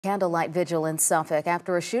Candlelight vigil in Suffolk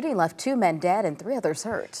after a shooting left 2 men dead and 3 others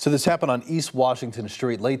hurt. So this happened on East Washington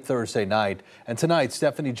Street late Thursday night. And tonight,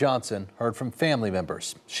 Stephanie Johnson heard from family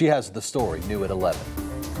members. She has the story new at 11.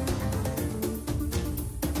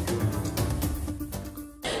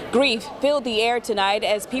 Grief filled the air tonight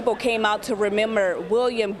as people came out to remember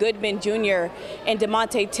William Goodman Jr. and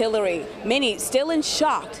DeMonte Tillery, many still in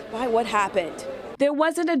shock by what happened. There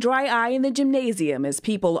wasn't a dry eye in the gymnasium as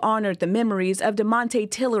people honored the memories of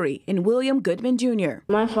DeMonte Tillery and William Goodman Jr.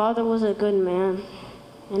 My father was a good man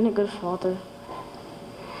and a good father.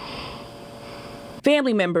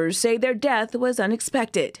 Family members say their death was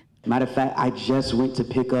unexpected. Matter of fact, I just went to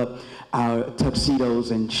pick up our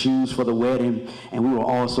tuxedos and shoes for the wedding, and we were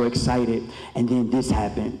all so excited, and then this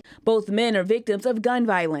happened. Both men are victims of gun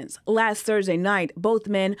violence. Last Thursday night, both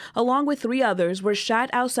men, along with 3 others, were shot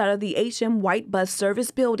outside of the HM White Bus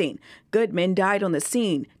Service building. Goodman died on the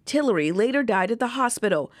scene. Tillery later died at the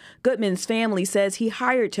hospital. Goodman's family says he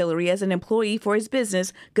hired Tillery as an employee for his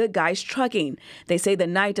business, Good Guys Trucking. They say the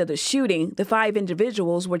night of the shooting, the 5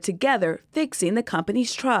 individuals were together fixing the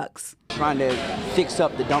company's trucks. Trying to fix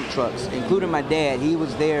up the dump trucks, including my dad. He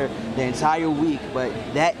was there the entire week, but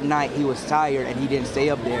that night he was tired and he didn't stay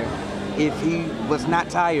up there. If he was not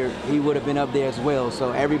tired, he would have been up there as well.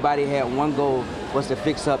 So everybody had one goal, was to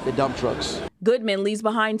fix up the dump trucks. Goodman leaves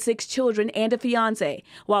behind 6 children and a fiance,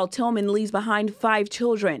 while Tillman leaves behind 5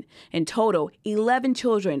 children. In total, 11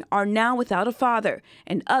 children are now without a father,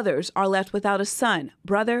 and others are left without a son,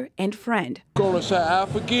 brother, and friend. I'm gonna say I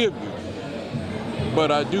forgive you,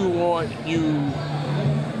 but I do want you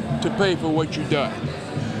to pay for what you've done.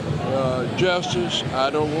 Justice,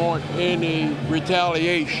 I don't want any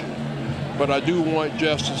retaliation, but I do want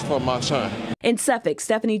justice for my son. In Suffolk,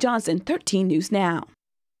 Stephanie Johnson, 13 News Now.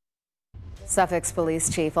 Suffolk's police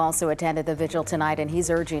chief also attended the vigil tonight, and he's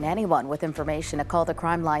urging anyone with information to call the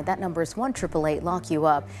crime line. That number is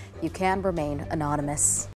 1-888-LOCK-YOU-UP. You can remain anonymous.